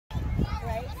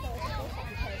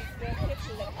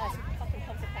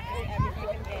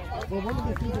Well, one of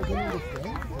the things I don't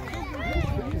understand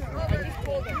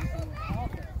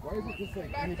why is it just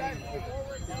like anybody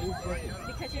like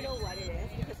because you know what it is?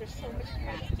 Because there's so much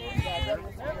practice.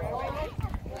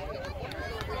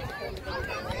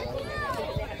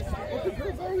 But the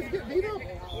girls always get beat up.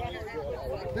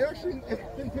 They actually,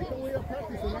 it's been taken away our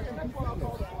practice and actually keep fighting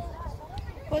us.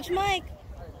 Coach Mike.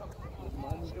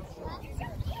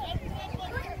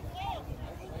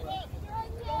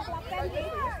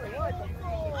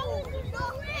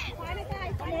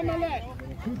 Come on, my leg.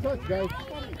 2 touch, guys.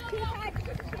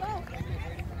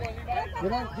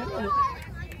 Get on, get on it.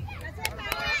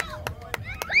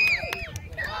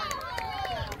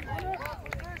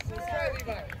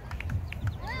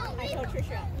 I told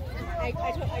Trisha, I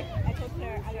told her,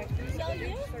 I'm going to tell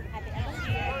you at the end of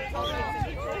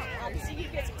the year, I'll see you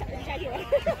guys in January. I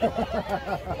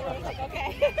was like,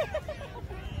 okay.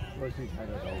 Well, she's kind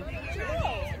of old. She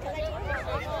knows, because I told her.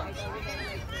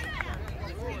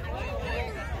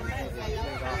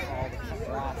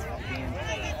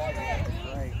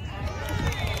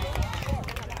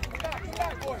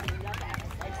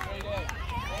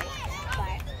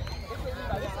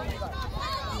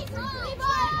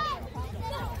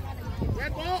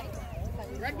 Red ball!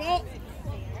 Red ball!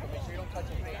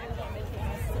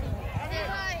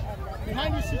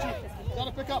 Behind you, Suchi.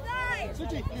 Gotta pick up.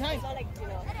 Suchi, behind. It's not like, you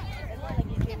know, it's not like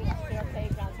you're giving a fair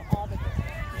playground to all the girls,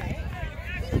 right?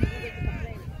 So you need to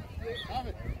complain. Have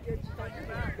it. You're just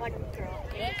one girl.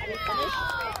 And it's finished.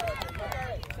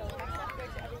 So that's not fair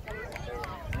to everybody.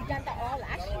 We've done that all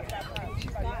last year.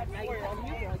 She's gone. Now you're a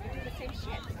new girl. You do the same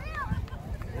shit.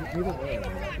 Either way,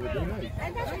 they're nice.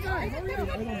 And that's okay. I don't mind the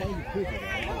kids. I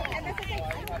know, and that's okay. I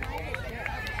don't mind it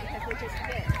because we're just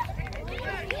there.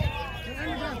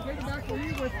 Take it back for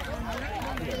you with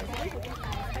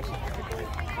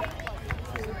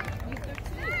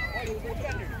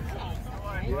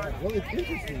yeah, well, it's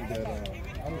interesting that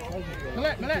I was talking to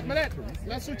Malet,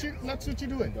 let's Suchi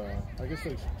do it. I guess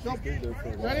like she's been there for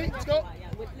a while. Ready? Let's go.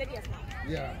 With Lydia's mom.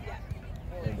 Yeah.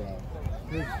 And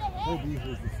her beef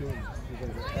was the same. She's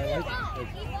like, I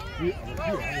like you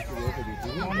honestly look at it. The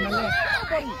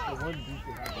one beef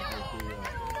that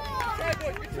had the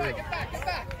Get back.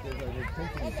 there's like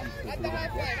company beef At the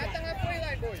halfway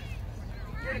line, boys.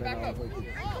 Turn it back up.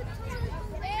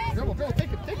 Go, take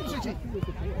him, Suchi.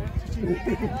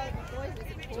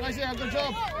 Isaiah, good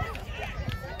job. I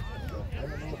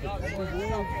don't know if it's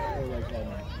everywhere or like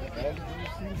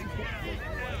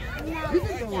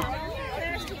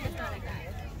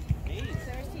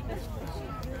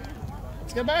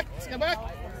Let's get back.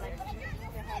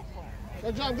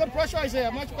 Good job, good pressure,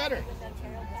 Isaiah, much better.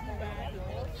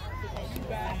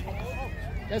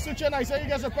 Yeah, Suchi and Isaiah, you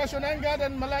guys are pressuring Engad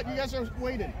and Malet, you guys are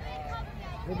waiting.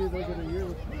 maybe they'll get a year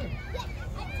with him.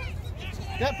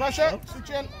 Yeah, pressure.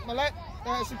 Suchi and Malet.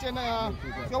 Suchi and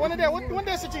go one in there. One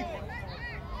there, Suchi.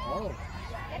 Oh.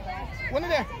 One in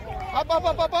there. Up.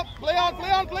 Play on.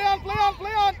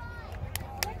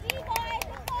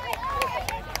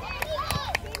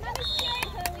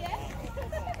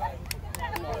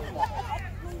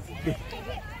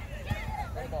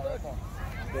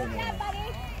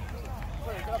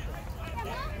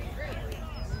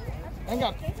 Hang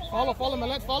on. Follow,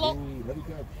 Malet, follow. Ooh, let me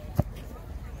catch.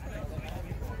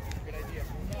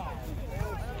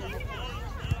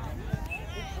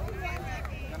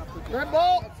 Red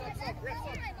ball.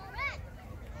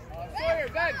 Sawyer,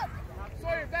 Ben.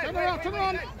 Turn around.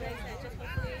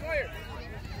 Sawyer.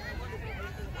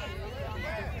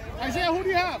 Isaiah, who do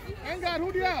you have? Engad,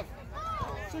 who do you have?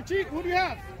 Suchi, who do you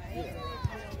have?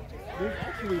 There's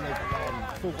actually like,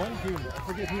 so one game, I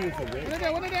forget who was away.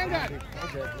 One in there, Engad.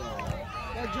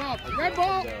 Good job. Red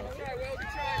ball. I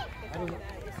don't know.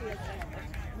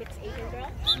 Mixed Asian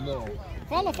girl? No.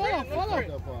 Follow,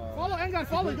 Engad,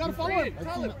 follow. You gotta follow him.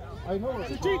 I know.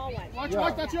 Suchi,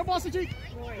 watch, that's your ball, Suchi.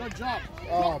 Good job.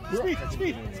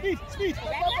 Speed.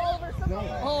 No.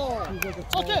 Oh,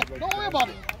 it's okay. Don't worry about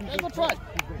it. There's a try.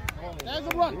 There's a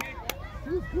run. She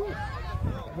was good.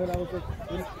 Then I was like,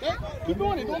 Okay, keep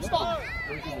doing it. Don't stop.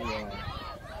 and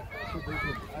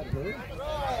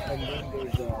then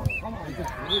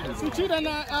there's Suchi and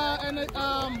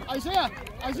Isaiah,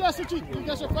 Suchi, you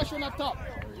guys are pressuring up top.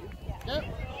 Okay?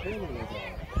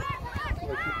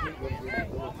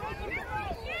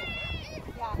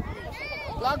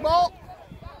 Black ball.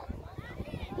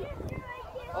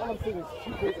 all I'm saying is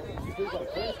she plays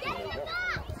like first team right now.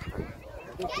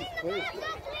 I think she's first.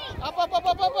 Up,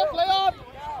 play on.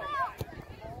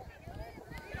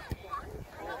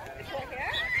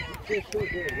 She's so good,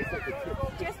 it's like a chip.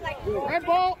 Just like Red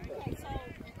ball. okay, so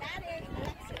that is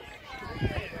Alexis.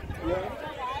 Yeah.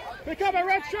 Pick up a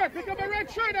red shirt. Pick up a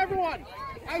red shirt, everyone.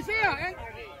 Isaiah. And...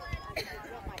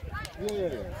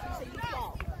 Yeah.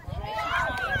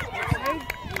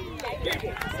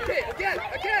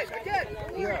 Okay, again.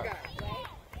 Yeah.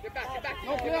 Get back.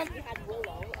 No, get on.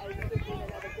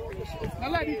 Now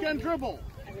let you can dribble.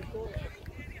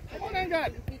 Come on,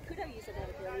 Engad. We could have used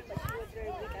another goalie, but she was very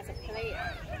weak as a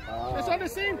player. It's on the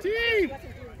same team. She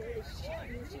wasn't doing goalie.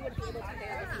 She wouldn't be able to stay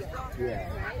on the field.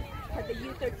 Yeah. Right? But the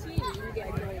U13, you get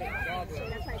annoyed. So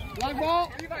that's like... Black ball.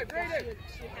 Levi, bring it.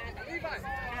 She had Levi,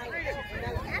 talent. She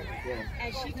developed.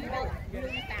 And she developed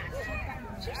really fast.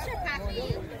 She surpassed the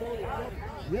goalie.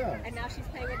 Yeah. And now she's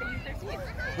playing with the U13.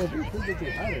 Well, we think that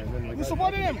they had her, and then like. You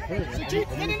support him. Sachit,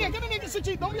 get in there,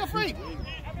 Sachit. Don't be afraid.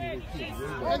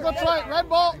 Yeah, good try. Red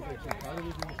ball.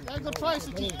 Yeah, good try,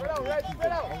 Sachit.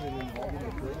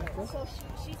 So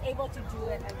she's able to do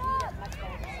it and read it much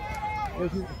better. Well,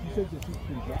 she said that she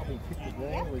can drop and kick the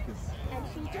ball. Like it's... And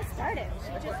she just started.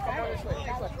 She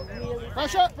developed really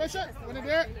fast. Pressure. Win it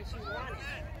there. And she won it.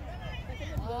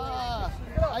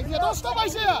 Isaiah, don't stop,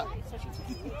 Isaiah. So she's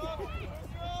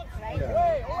right? Yeah.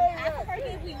 And half of our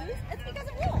game we lose, it's because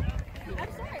of rule.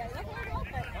 I'm sorry, I love our rule,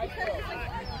 but because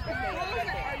it's like the rules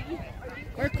that are you.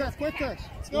 Quick press.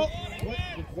 Let's go.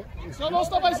 What, So don't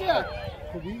stop, Isaiah.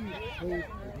 So we played...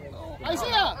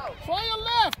 Isaiah, try your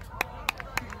left.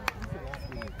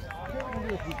 I can't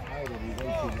remember if we tied or we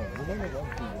won 2-1. We won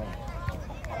 1-2-1.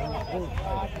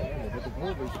 But the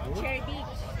goal they scored... Cherry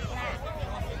Beach, last.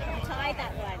 You tied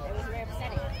that one. It was very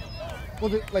upsetting.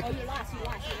 Well, like... Oh, you lost too.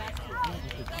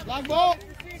 Black ball.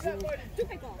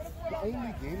 Stupid goals. The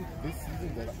only game this season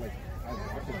that like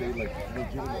after they like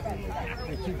legitimately like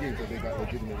there's 2 games that they got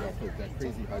legitimately off that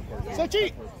crazy high part.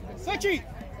 Sachit.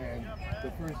 And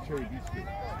the first Cherry Beach game.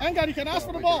 Engad, you can ask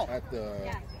for the ball. At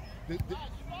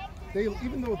they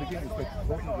even though the game was like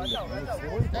closer than the final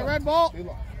score. That red ball. They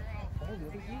lost. All the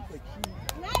other games like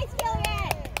Nice,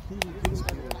 Gillian! she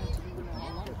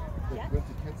went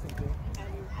to Kensington.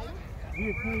 We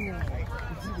were playing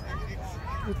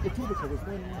the two of us was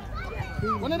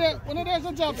 1-1. One of there,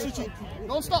 good job, Sachit.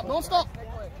 Don't stop.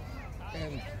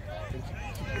 And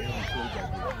she barely played that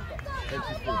game. And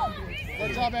she scored 2 goals.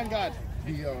 Good job, Engad.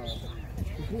 The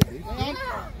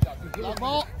Black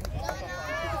ball.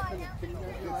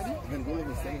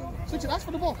 Sachit, ask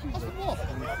for the ball. And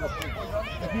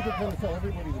people trying to tell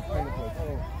everybody was kind of like,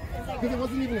 oh, because it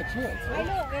wasn't even a chance. I Right?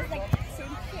 know, it was like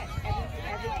same shit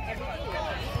every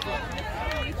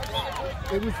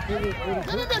It was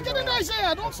Get in there,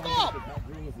 Isaiah. Don't stop. That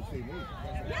girl was the same age.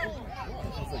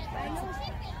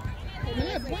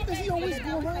 Yeah, why does he always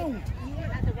go around? You were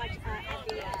at the tournament.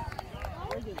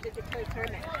 The first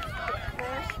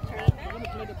tournament. You want to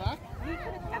play the back? We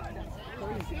could have kept them.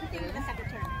 Same thing with the second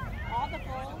tournament. All the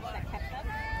balls that kept them,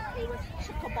 they were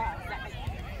triple balls that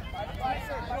like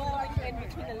rolling in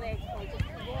between the legs, or just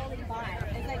rolling by.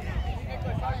 It's like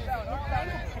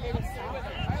competitive soccer.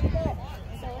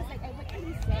 So it's like, what can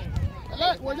you say?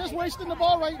 Look, we're just wasting the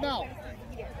ball right now.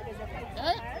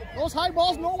 Okay? Those high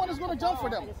balls, no one is going to jump for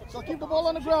them. So keep the ball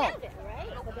on the ground.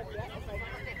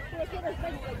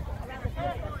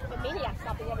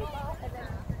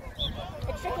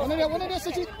 One of there,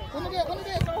 Sachit. One of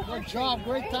there. Good job,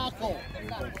 great tackle.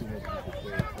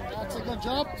 That's a good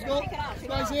job. Let's go. This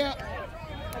guy's here.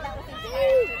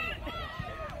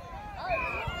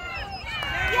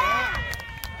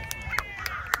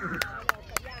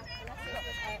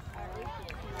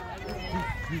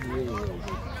 He's really good.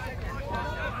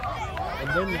 And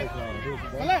then like, there's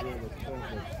one girl that's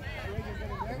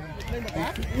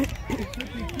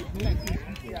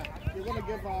Yeah, you're going to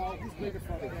give, who's bigger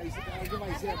for it? I'll give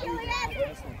Isaiah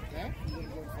this one, okay? You're going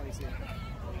to go for Isaiah.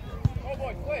 Oh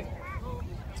boy, quick.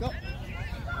 So,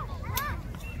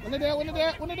 one of there,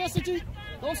 Sachit.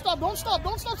 Don't stop,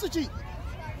 Sachit.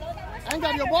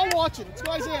 Engad, your ball watching. Let's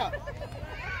go, Isaiah.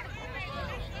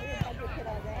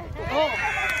 Oh.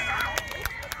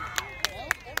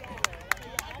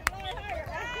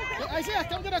 Hey, Isaiah,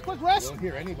 come get a quick rest. don't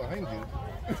hear any behind you.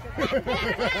 They're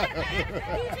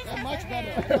much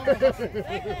better. They're much better.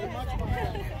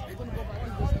 We're going to go back to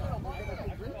this now.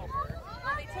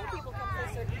 Well, they tell people come to a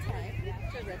certain time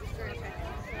to register and check.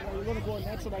 We're going to go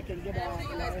next so I can get our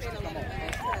rest to come up.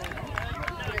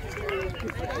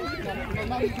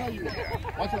 Now you tell you.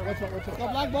 Watch out. Go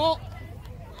black ball.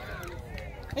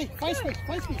 Hey, find space.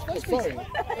 Sorry.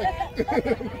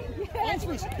 Find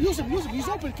space. Use him. He's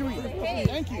open to you.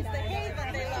 Thank you. It's the hay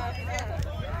that they love.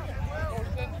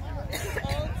 This is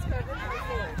old Scarborough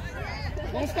before.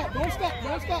 Don't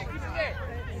stop.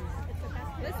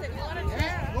 Listen, you want to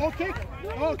Yeah, go kick.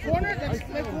 Oh, corner. Let's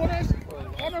play corners.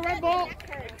 Corner, red ball.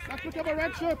 That's pick up a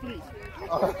red shirt, please.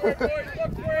 Look for it.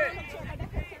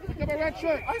 Pick up a red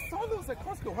shirt. I saw those at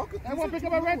Costco. How could Everyone pick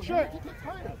up a red shirt.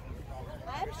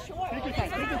 I'm sure. Take your time,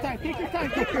 take your time, take your time,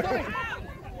 take your time.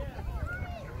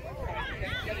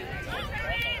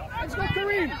 Let's go,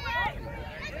 Kareem.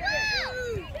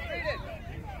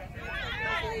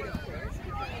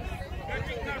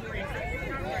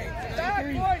 Back,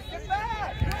 boys, get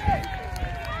back!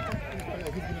 He's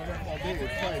gonna run all day.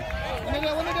 It's fine.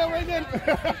 One of them, Reagan.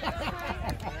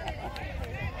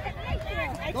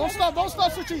 Don't stop,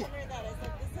 Suchi.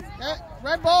 Okay,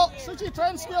 red ball, Suchi, try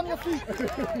and stay on your feet.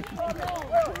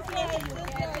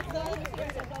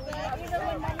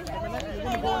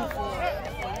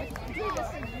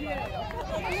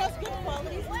 He has good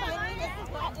qualities. Finally, this is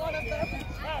not one of them.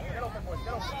 Get open, boys,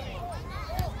 get open.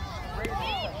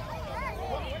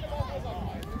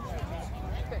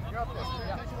 You're up there.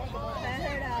 Yeah. I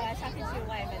heard I was talking to your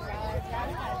wife, and Rod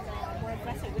has more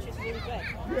aggressive, which is really good.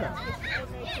 Yeah. She's very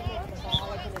committed to the ball,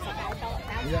 like when it's like I felt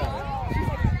fast. Yeah.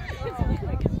 She's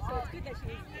like, so it's good that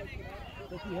she's like, you know.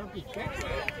 Does he have to check?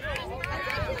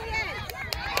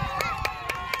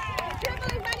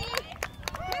 Dribbling, buddy.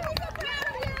 I'm so proud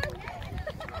of you.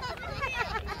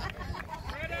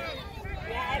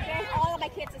 Yeah, I raise all of my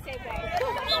kids the same way.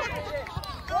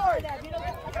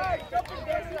 Guys, jump in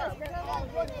there. Get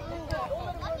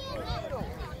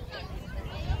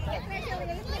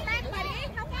back, buddy.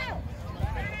 Help out.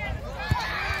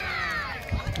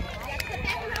 Get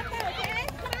back and help out, okay?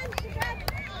 Come on, good job.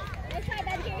 Nice try,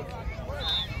 Benji.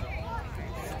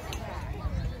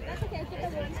 That's okay, keep the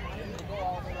win.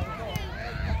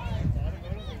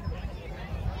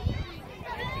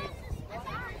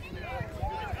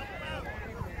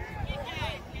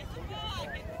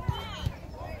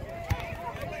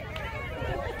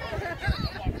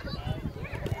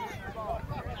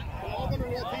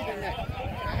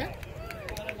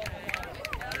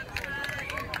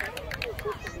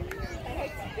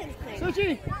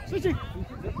 Suchi.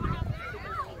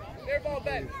 Air ball,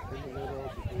 Ben.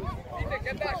 Ethan,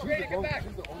 get back, Grady, get back.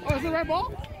 Oh, is it red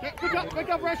ball? Yeah, pick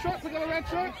up red shirt, pick up a red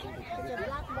shirt.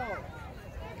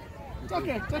 It's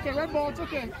okay, red ball, it's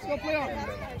okay. Still play on.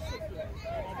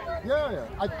 Yeah.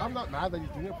 I'm not mad that he's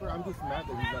doing it for. I'm just mad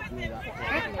that he's not doing that.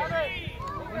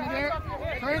 In there.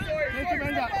 Turn. Take him,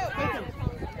 end up. Take him.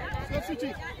 Still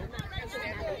Suchi.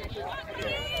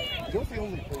 Josie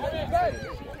only plays.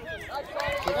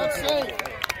 That's safe.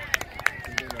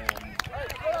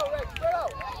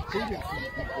 He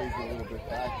plays a little bit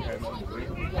back and on the wing.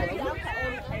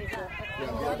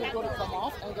 He's going to come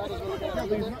off and got his little Yeah,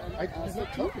 but he's not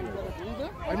choking it.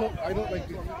 I don't like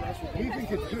we think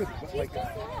it's good, but like I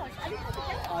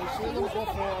see them go for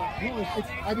no, I mean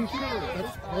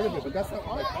that's part of it, but that's not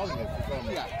my problem. It's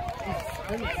he's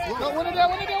kind of slow. go, win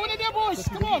it there, boys.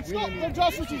 Come on, stop. Good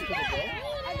job, Suchi.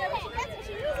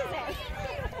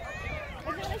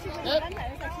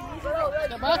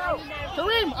 Step back.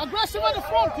 Kareem, aggressive at the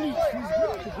front, please.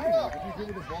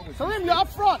 Kareem, you're up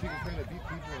front.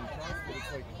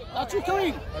 That's you,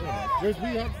 Kareem. I don't know. We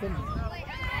have some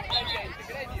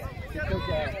because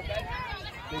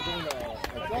they're going to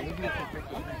Olivia can take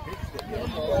the free picks.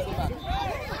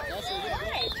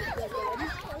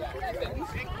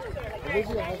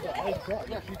 Olivia has a high shot.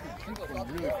 She can shoot from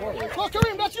really far. Go,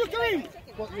 Kareem, that's you, Kareem.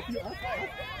 Well, if you ask,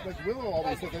 like Willow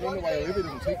always says, I don't know why Olivia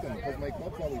didn't take them because my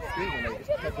clubs always stay when I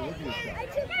catch Olivia's shot.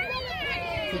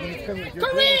 So then it's kind of like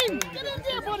Kareem, get in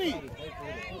there, buddy. You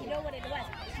know what it was?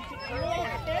 You know what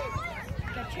happened?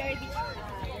 The Cherry Beach.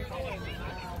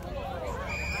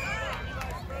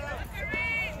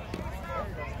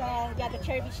 The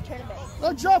Cherry Beach tournament.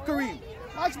 Good job, Kareem.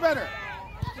 Much better.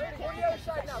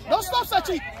 Don't stop,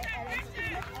 Sachi.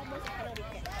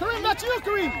 Kareem, that's you,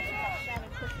 Kareem.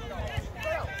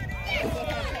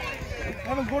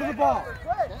 Heavens, go to the ball.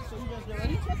 Okay, so you guys get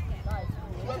ready?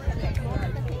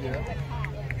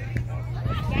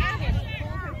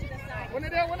 Win it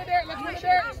there. Let's win it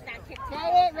there.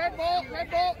 Foul, red ball.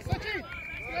 Sachi,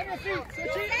 stay on your feet.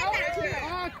 Sachi, out.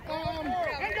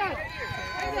 Hang on.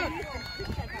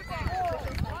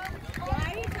 Why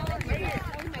are you telling me that?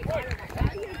 Oh my God. Why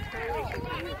are you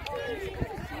telling me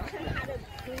teach him how to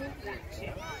do that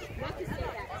shit? Not to say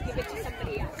that. Give it to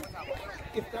somebody else.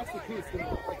 if that's the case, then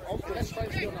like also that's fine.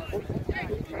 If you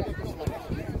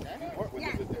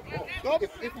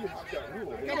have that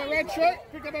rule, Pick up a red shirt.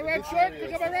 Pick up a red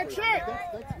shirt.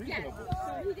 that's reasonable.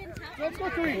 Let's go,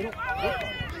 Kareem.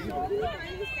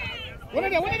 Win it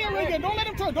there, Reagan. Don't let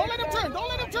him turn.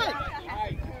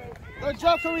 Good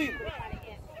job, Kareem.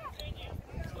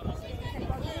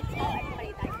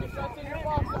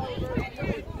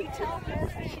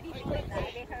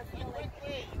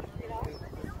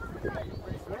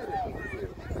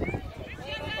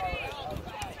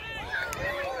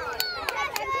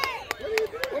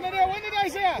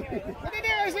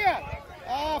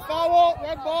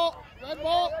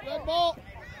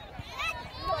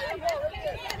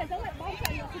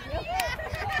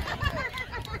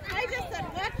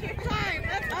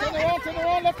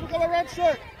 Pick up a red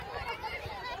shirt.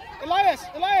 Elias.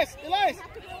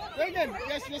 Reagan,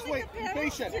 yes, just wait. Be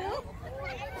patient.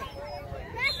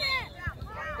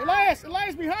 Elias,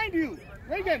 behind you.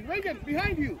 Reagan,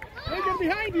 behind you. Reagan,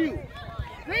 behind you.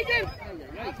 Reagan.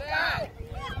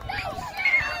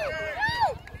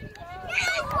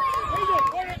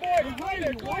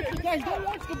 Watch the guys, don't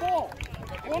watch the ball.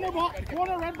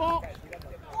 Corner red ball.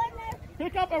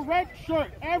 Pick up a red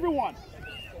shirt, everyone.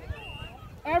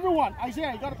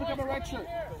 Isaiah, you gotta pick up a red shirt.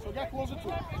 So get closer to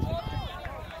it.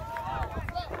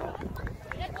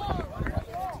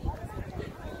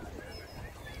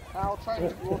 I'll try to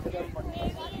work with everybody.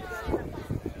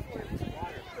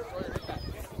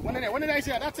 One in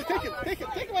Isaiah, that's it, take it,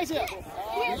 Isaiah.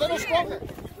 A little stronger.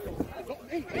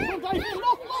 Hey, look, you gotta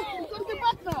get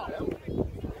back now.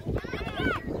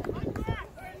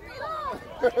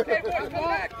 Okay, boys, come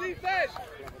back, defense.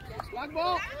 Black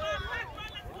ball.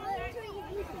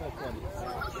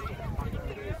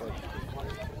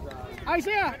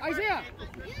 Isaiah.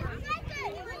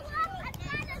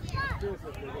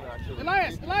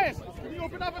 Elias, can you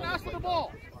open up and ask for the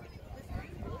ball?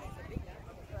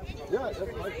 Yeah, that's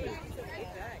my thing.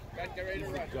 Get ready to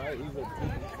run.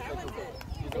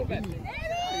 He's a bad.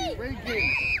 Reagan.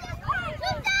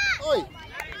 Oi!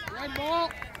 Red ball.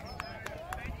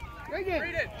 Reagan,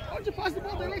 why don't you pass the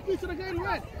ball directly to the guy in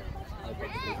red?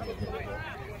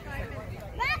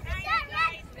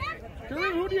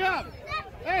 Kareem, who do you have?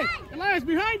 Hey, Elias,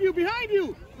 behind you.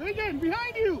 Reagan,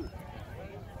 behind you.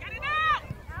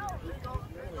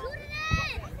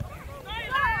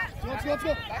 Let's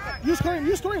go. Use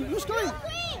Kareem.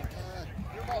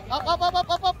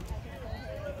 Up.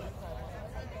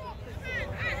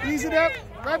 Easy there.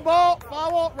 Red ball,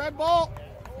 foul, red ball.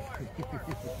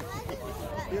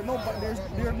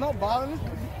 There's no balling.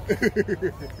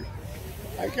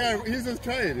 I can't, he's just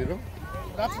trying, you know?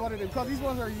 That's what it is. Because these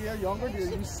ones are a year younger, they're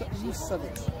use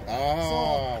sevens.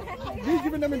 Ah. So, me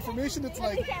giving them information, it's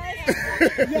like,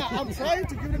 yeah, I'm trying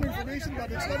to give them information, but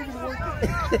it's not even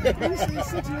working. He's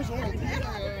 6 years old. Okay.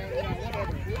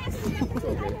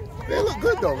 They look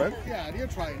good though, man. Yeah, they're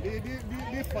trying.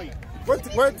 They fight. What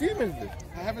team is this?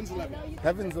 Heavens 11.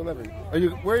 Heavens 11.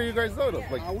 Where are you guys out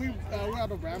of? Like, we're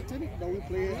out of Brampton, but we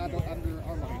play under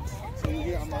our Heights. So we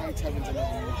get on the Heights, Heavens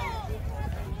 11.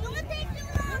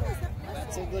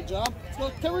 That's a good job.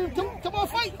 So, come on,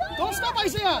 fight! Don't stop,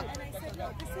 Isaiah!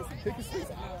 take a seat.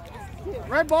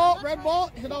 Red ball,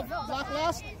 hit off black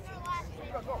last.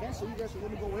 Okay, so you guys are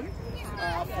going to go in.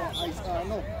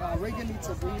 Reagan needs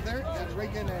a breather, and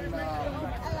Reagan and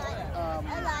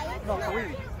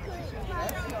Kareem.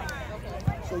 Okay?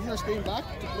 So you're staying back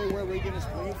to play where Reagan is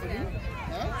playing for you.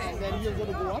 Yeah? And then you're going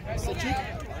to go up, Sachi,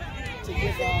 to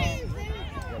give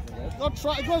go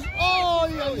try. It goes, oh,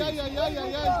 yeah.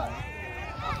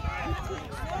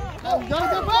 Oh, you gotta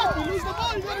get back. You lose the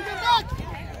ball. You gotta get back.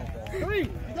 Kareem,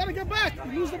 you gotta get back.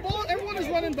 You lose the ball. Everyone is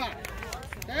running back.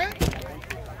 Okay?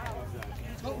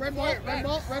 No, red ball. You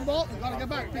gotta get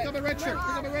back. Pick up a red shirt.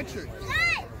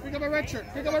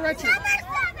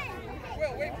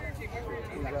 Will, wait for your team.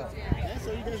 Okay,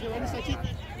 so you guys are ready, Sachi?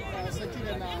 Sachi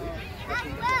and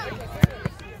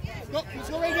let's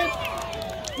go, Reagan.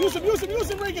 Use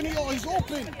him, Reagan. He's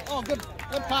open. Oh, good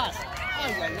pass.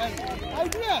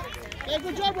 Idea. Yeah,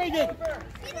 good job, Reagan.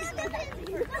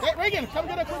 Hey, Reagan, come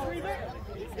get a quick breather.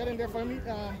 Get in there for me.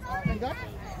 Hang up.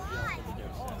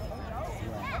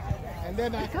 And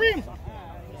then Kareem.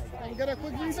 Come get a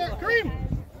quick breather. Kareem.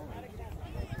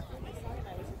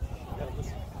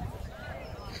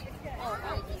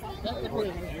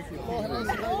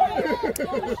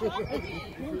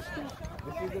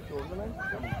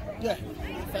 Yeah,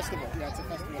 festival. Yeah, it's a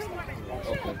festival.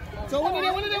 Okay. So one in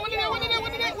there.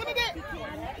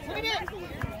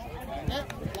 Yeah,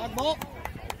 black ball.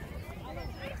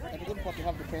 And the good part, you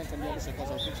have the pants on the other side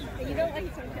because I was fixing. You don't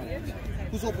like to.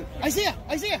 Who's open? Isaiah!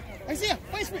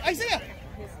 Face me, Isaiah!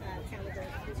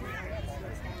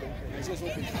 Isaiah's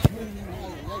open. You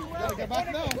gotta get back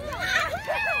now.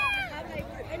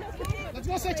 Let's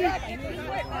go, Sachi.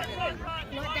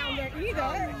 Not down there either.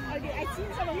 I've seen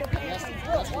some of your players.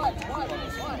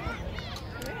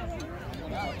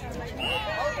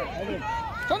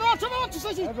 Turn around,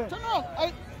 Sachi. Turn around.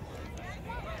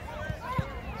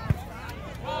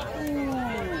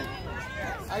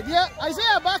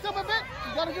 Isaiah, back up a bit.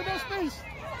 You gotta give them space.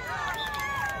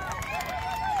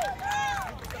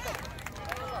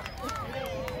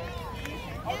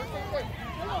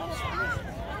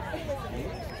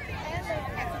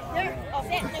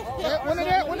 Yeah, one in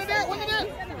there.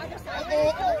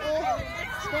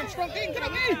 Uh-oh. Strong. Hey, get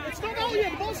up, hey. It's not out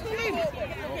yet. The ball's still in.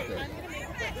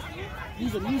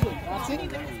 Use him. That's it.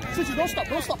 Cici, don't stop.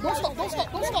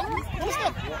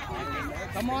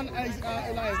 Come on,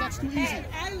 Elias, that's too easy.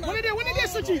 Win it there,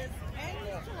 Cici.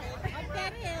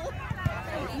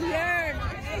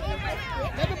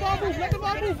 Let the ball move.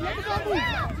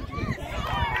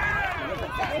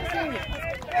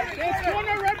 It's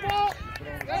corner, red ball.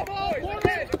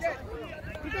 Corner.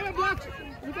 You got a block.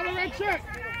 You got a red shirt.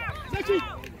 Cici,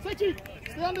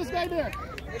 stay on this guy there.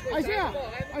 Isaiah.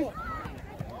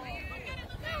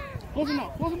 Close him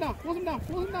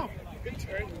down. Good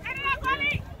turn.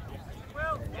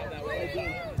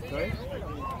 Sorry?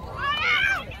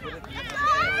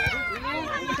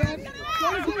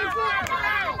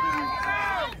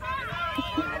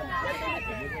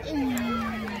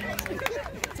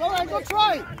 It's all right, go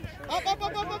try. Up.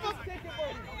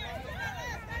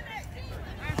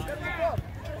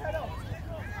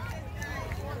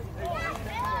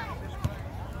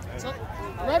 So,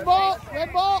 red ball.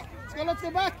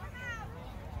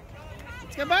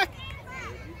 Let's get back.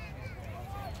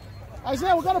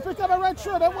 Isaiah, we got to pick up a red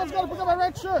shirt. Everyone's got to pick up a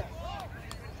red shirt.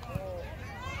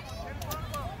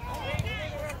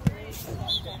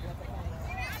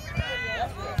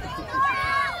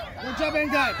 Good job,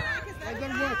 Engard. That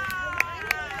doesn't work.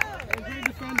 That's really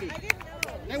defending.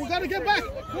 Hey, we got to get back.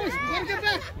 Boys, we got to get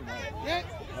back. Yeah.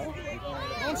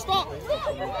 Don't stop.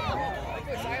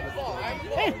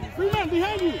 Hey, free man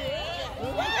behind you.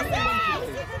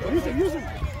 Use him.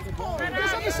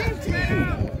 Guys on the same team.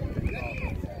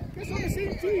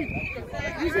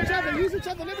 Use each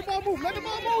other. Let the ball move.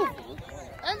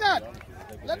 Engard,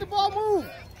 let the ball move.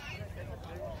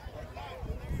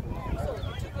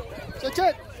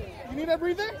 Chet, you need a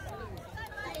breather?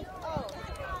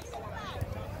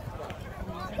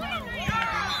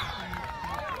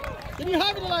 Can you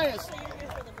have it, Elias?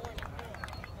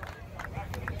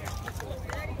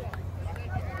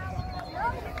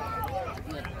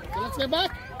 So let's get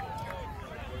back.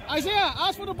 Isaiah,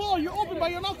 ask for the ball. You're open, but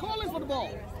you're not calling for the ball.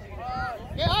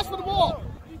 Yeah, ask for the ball.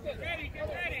 Get ready.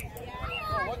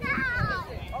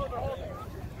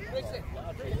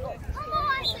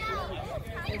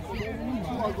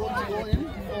 Who are going to go in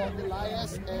for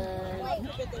Elias and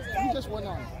who just went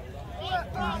on?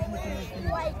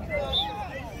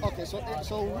 Okay, so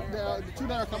the two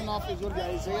that are coming off is going to be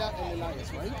Isaiah and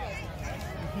Elias, right? Okay.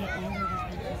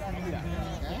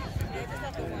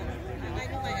 I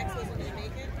know my ex wasn't going to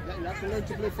make it. Yeah, you have to learn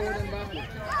to play forward and backward.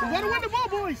 You got to win the ball,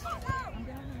 boys.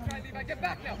 Get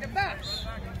back now. Get back.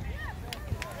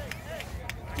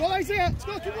 Go, Isaiah. Let's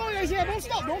go. Keep going, Isaiah. Don't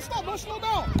stop. Don't slow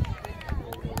down.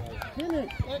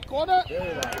 Hey, corner.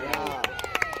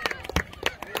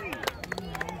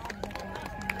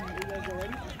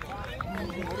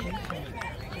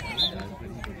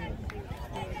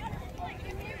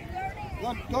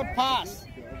 Good pass.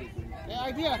 Hey,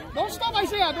 idea. Don't stop,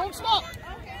 Isaiah. Don't stop.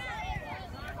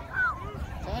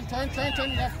 Turn.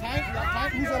 You have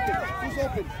time.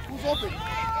 Who's open?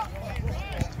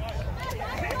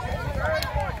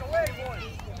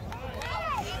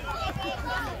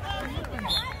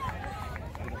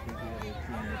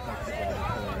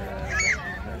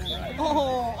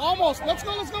 Oh, almost. Let's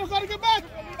go. We gotta get back.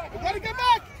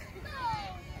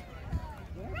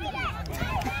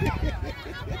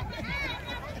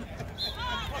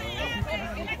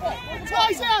 So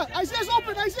Isaiah's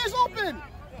open.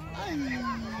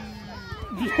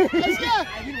 Isaiah!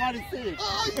 I didn't want to say it.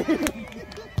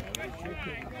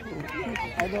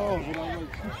 I know, but I'm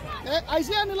like...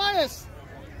 Isaiah and Elias.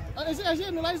 Is it Isaiah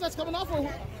and Elias that's coming off, or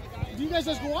do you guys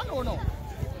just go on, or no?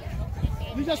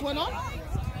 You just went on?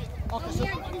 Okay, so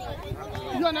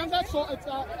you announced that, so it's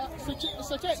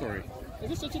Sachet. Sorry. Is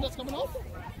this Sachet that's coming off?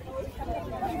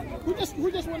 Who just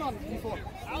went on before?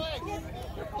 Alex,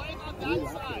 you're playing on that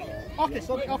side. Okay,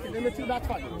 then let's do that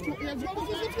fine. Let's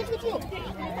go.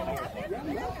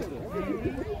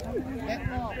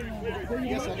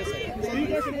 Yes, sir. So you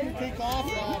guys are going to take off,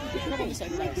 come on this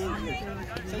side, right?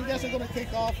 So you guys are going to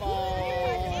take off,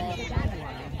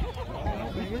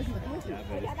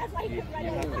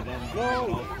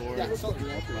 yeah, so,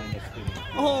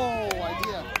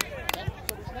 idea. Okay.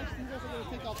 So this next you guys are going to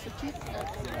take off Sachet.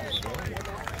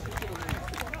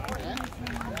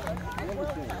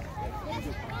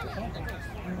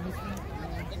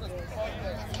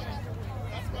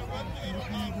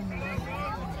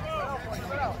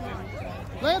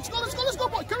 Let's go,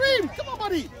 boy. Kareem, come on,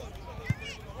 buddy.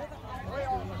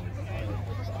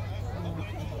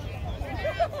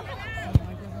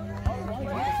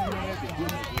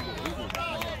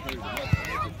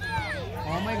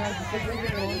 Oh my God!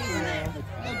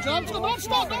 Jump, don't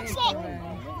stop.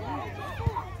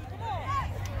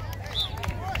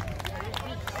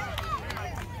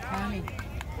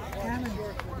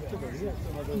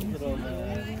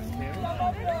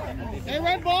 Hey,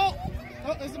 red ball.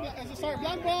 Oh, is it sorry,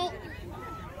 black ball.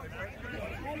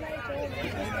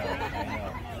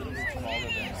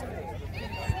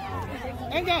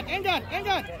 End gun.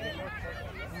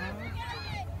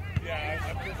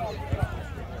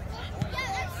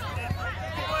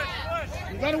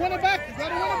 You gotta win it back.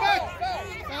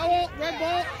 Foul, red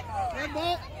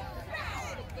ball.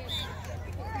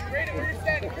 Brady, where you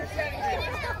standing?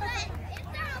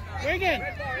 Reagan,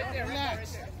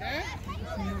 relax, okay?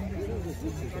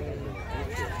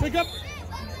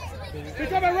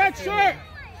 Pick up a red shirt.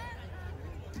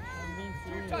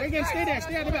 Reagan, stay there.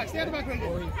 Stay at the back, Reagan.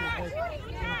 All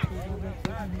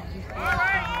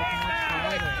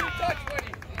right. Good touch,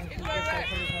 buddy.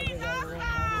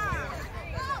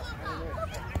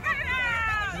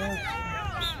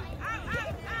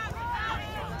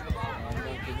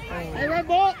 Hey, red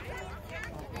ball.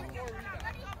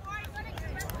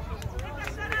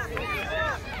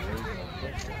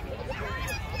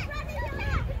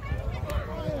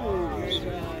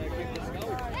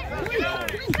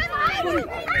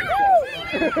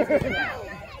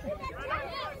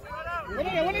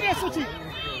 One again, Suchi.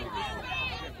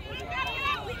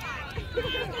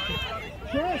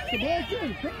 Cross, the ball's in,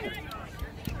 cross.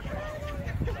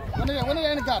 One again,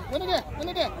 and a gun. One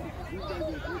again.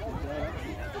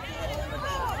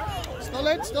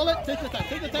 Stole it. Take your time,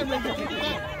 Ranger. Take your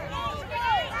time.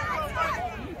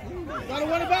 Gotta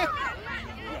win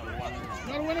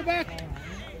it back.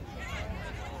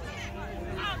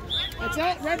 It's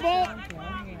out, red ball.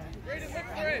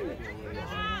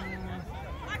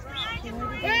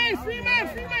 Hey, Freeman!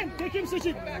 Take him,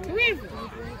 Suchi. Reeve!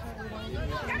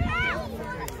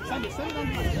 Send it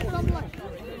on the line.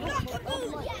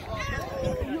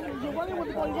 You're running with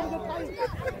the ball, you're gonna get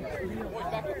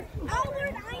tired.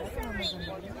 Albert Einstein.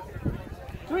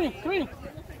 Three.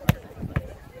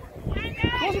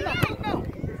 Close him now.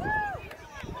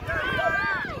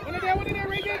 One in there,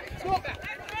 Reagan. Stop.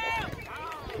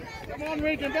 Come on,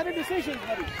 Reagan. Better decisions,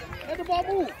 buddy. Let the ball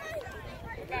move.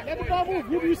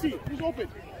 Who do you see? Who's open?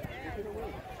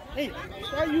 Hey,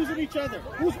 start using each other.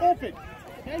 Who's open?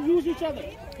 Okay, use each other.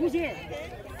 Who's here?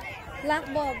 Black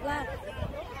ball, black.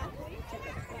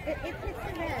 It's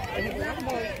in there. It's black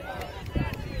ball.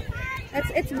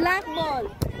 It's black ball.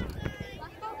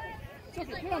 Check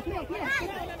it. Clear.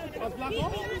 That's black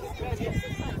ball.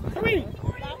 Three.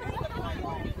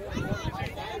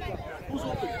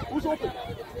 Who's open?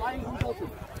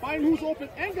 Find who's open.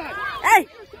 And guys. Hey!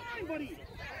 Buddy.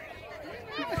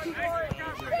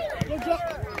 Good job.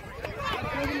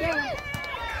 Close him down.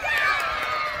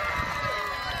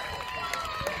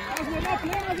 As we're not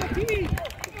playing as a team.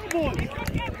 Good boy.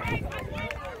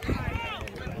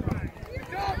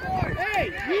 Hey,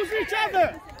 use each other.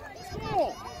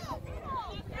 Go.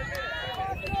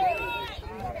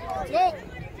 Go.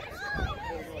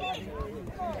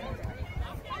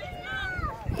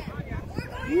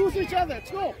 Use each other.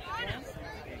 Let's go.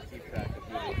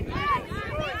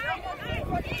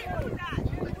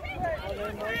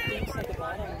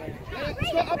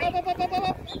 Let's go.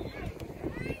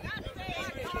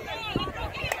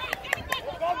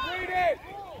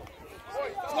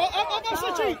 Up. Up,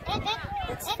 Suchi. Up.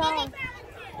 It's foul.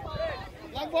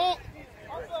 Black ball.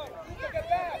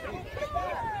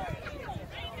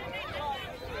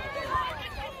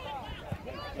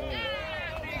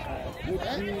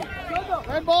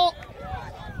 Red ball.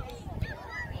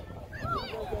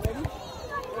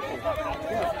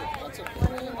 That's a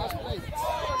pretty nice play.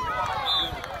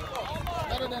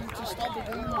 Better than to stop the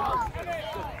game.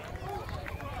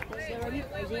 Is that ready?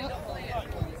 Is it up?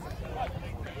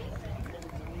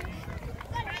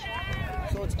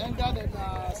 So it's Engad and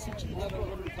Suchi that are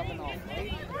going to be coming off.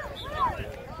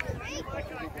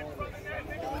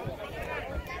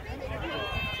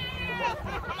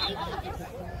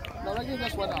 No, Reagan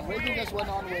just went on with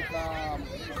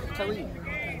Kareem.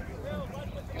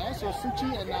 Yeah, so Suchi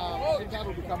and Engad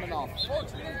will be coming off.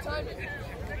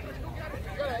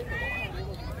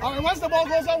 All right, once the ball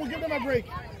goes out, we'll give them a break.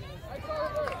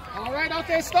 All right,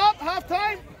 okay, stop. Half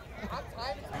time.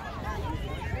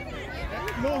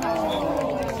 No.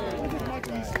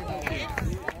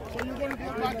 So you're going to go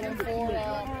back in for...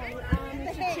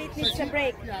 Suchi needs a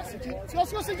break. Yeah, Suchi.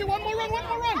 Let's go, Suchi. One more run.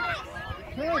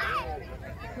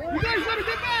 You guys got to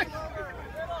get back.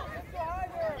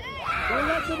 Don't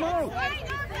let them out.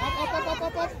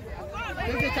 Up.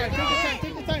 Take your time,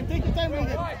 Reagan. Take your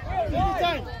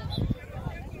time.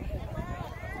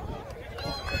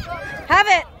 Have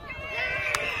it.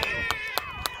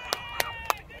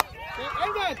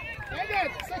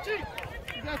 Engad, Suchi.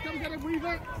 You guys come get a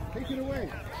breather. Take it away.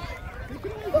 Don't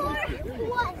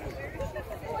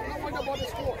worry about the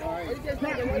score. All right. Are you guys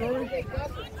ready?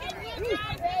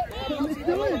 What's he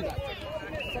doing?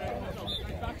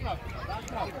 Back up.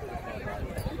 Back up.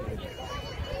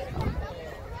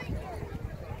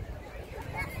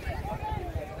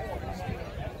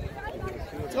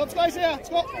 Let's go, Isaiah. Let's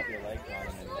go.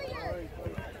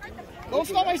 Don't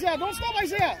stop, Isaiah. Don't stop,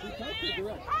 Isaiah.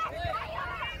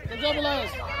 Good job,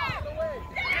 Elias.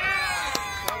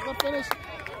 Good finish.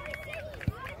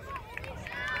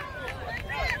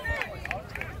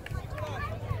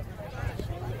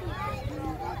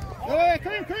 Hey,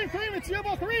 Kareem, it's your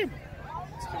ball, Kareem.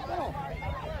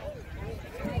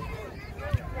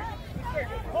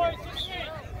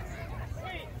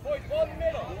 Boys, ball in the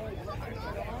middle.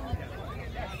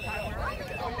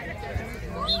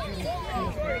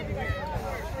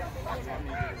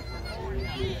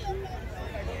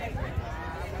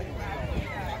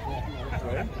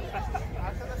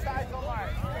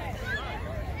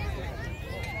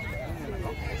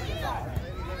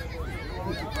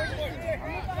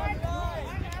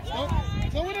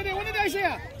 So win it,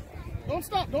 Isaiah. Don't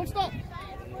stop.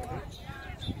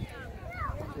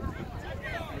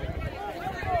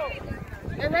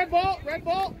 Hey, red ball.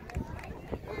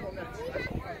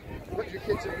 What your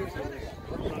kids are using.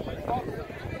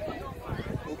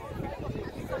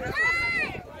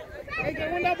 Hey,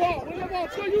 win that ball.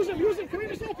 Let's go, use him.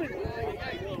 Kareem is open.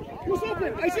 Who's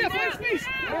open? Isaiah, find space.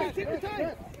 Right, take your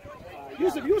time.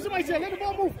 Use him, Isaiah. Let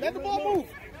the ball move.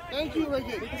 Thank you,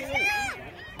 Reagan.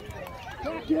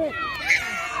 Thank you.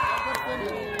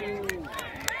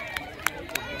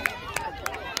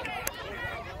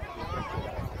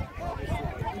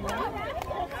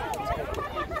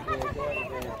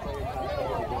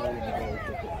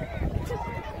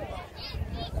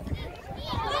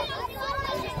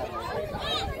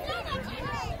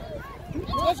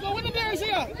 Let's go in there,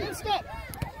 Isaiah. Don't stop.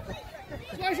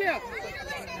 Let's go, Isaiah.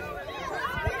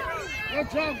 Good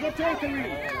job. Good turn,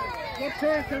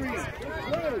 Kareem.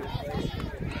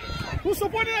 Who's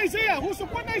supporting Isaiah?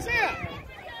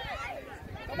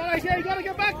 Come on, Isaiah. You got to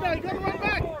get back now. You got to run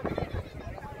back.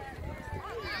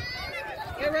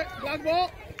 Hey, black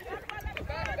ball.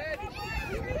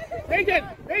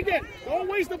 Reagan. Don't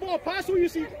waste the ball. Pass who you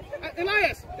see.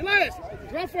 Elias.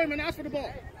 Run for him and ask for the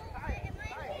ball.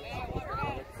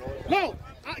 No.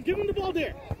 Give him the ball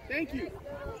there. Thank you.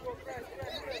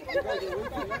 Get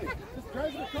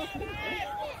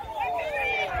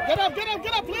up.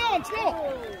 Play on. Let's go.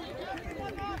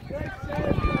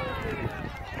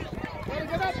 Gotta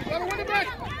get up. You gotta win it back.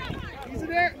 Easy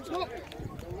there. Let's go.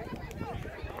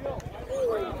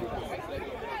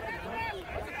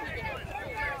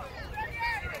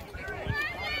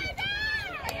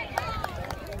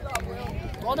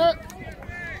 Corner.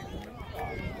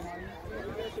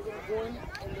 Going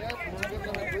in there, we're going to give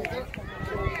them a breather.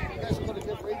 So you guys are going to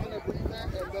give Reagan a breather,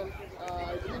 and then I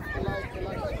believe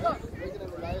Reagan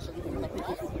and Elias are going to pick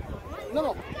it.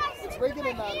 No, it's Reagan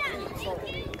and Green,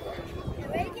 sorry.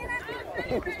 Reagan and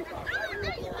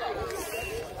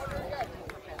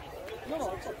No,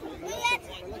 it's okay. I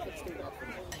like it straight up.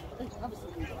 Hey, have a seat.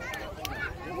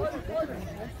 You want to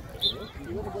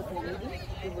go for Reagan?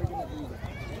 Give Reagan a breather.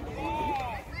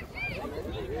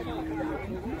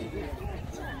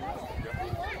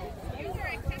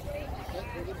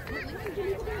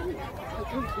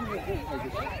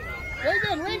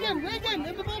 Reagan,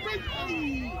 in the ball break.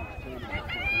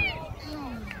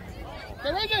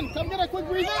 Okay, Reagan, come get a quick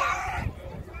breather.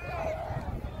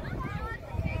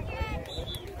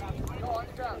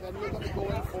 And then we're going to go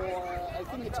in for, I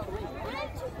think it's Kareem.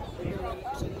 So you're going to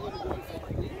go in for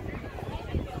Kareem.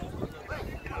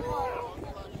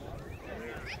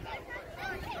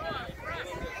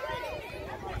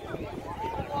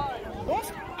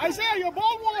 Isaiah, you're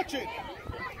ball watching.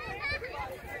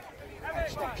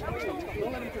 Stop. Don't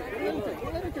let him through.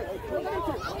 Don't let him through.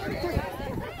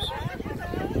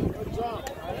 Good job.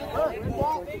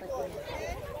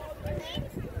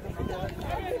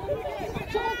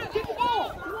 Get the ball.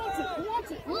 He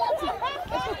wants it. Let's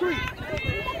go, Kareem.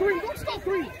 Don't stop,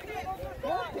 Kareem.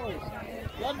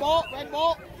 Red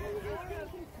ball.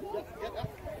 Get up.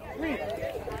 Kareem.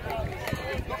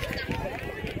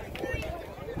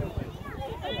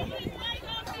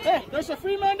 Hey, there's a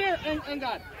free man there, and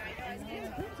God.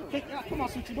 Okay, yeah, come on,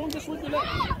 Suchi, don't just whip your leg.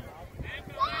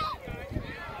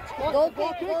 Go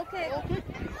kick.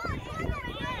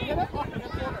 Get up. Oh,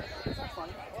 that's over. That's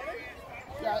fine.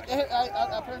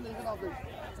 Yeah, apparently he's not good.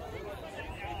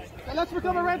 Okay, let's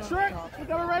become a red shirt.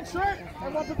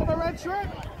 Everyone become a red shirt.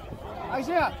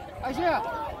 Isaiah,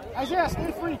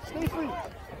 stay free.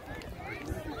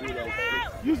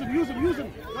 Use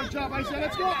him. Good job, Isaiah.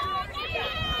 Let's go.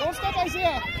 Don't stop,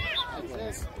 Isaiah.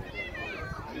 Yes.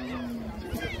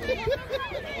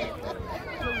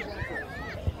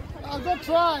 Good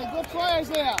try,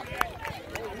 Isaiah.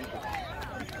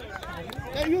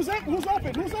 Hey, use it. Who's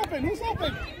open? Who's open? Who's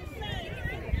open?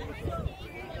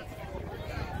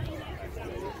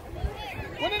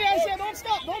 What did Isaiah? Don't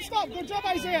stop. Don't stop. Good job,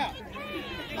 Isaiah.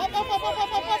 Up, up, up, up,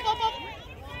 up, up, up, up, up.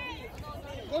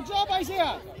 Good job,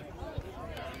 Isaiah.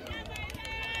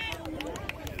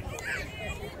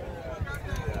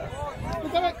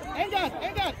 Look at it. Hang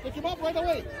on. Pick him up right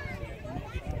away.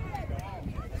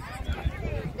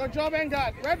 Good job,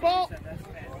 Engad. Red ball.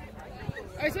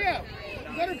 Isaiah,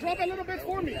 you gotta drop a little bit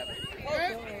for me.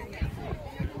 Okay?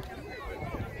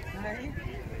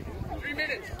 3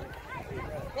 minutes.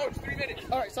 Coach, 3 minutes.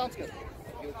 All right, sounds good.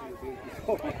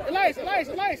 Elias, stay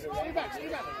back. You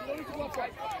don't need to go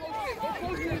outside. Go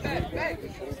closer to that. Back.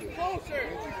 Closer.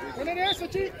 When it is,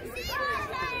 Sachi.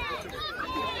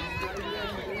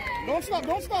 Don't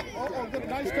stop. Oh, good,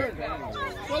 nice turn.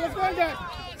 So let's go again.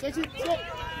 Sachi, stop.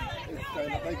 It's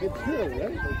kind of like it's here,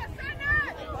 right?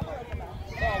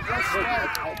 Oh, that's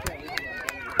right.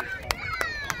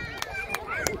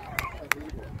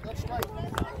 That's right.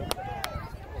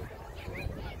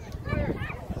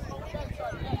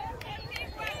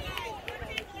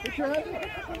 Put your head up.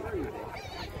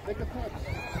 Make a touch.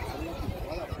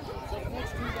 So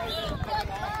next two guys are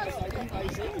coming off is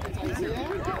Isaiah.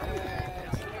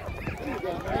 There you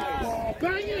go. Oh,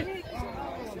 bang it!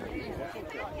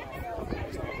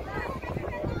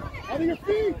 Out of your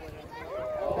feet!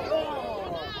 Go.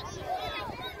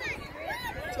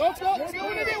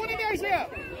 What in there, Isaiah?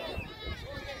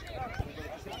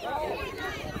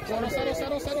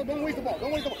 Settle. Don't waste the ball.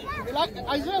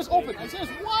 Isaiah's open. Isaiah's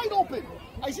wide open.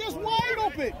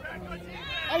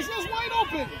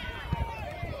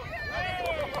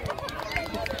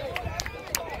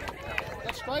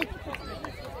 That's strike.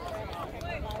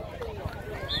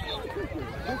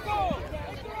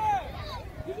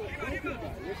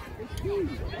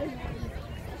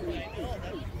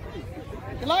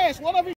 Elias, what have you?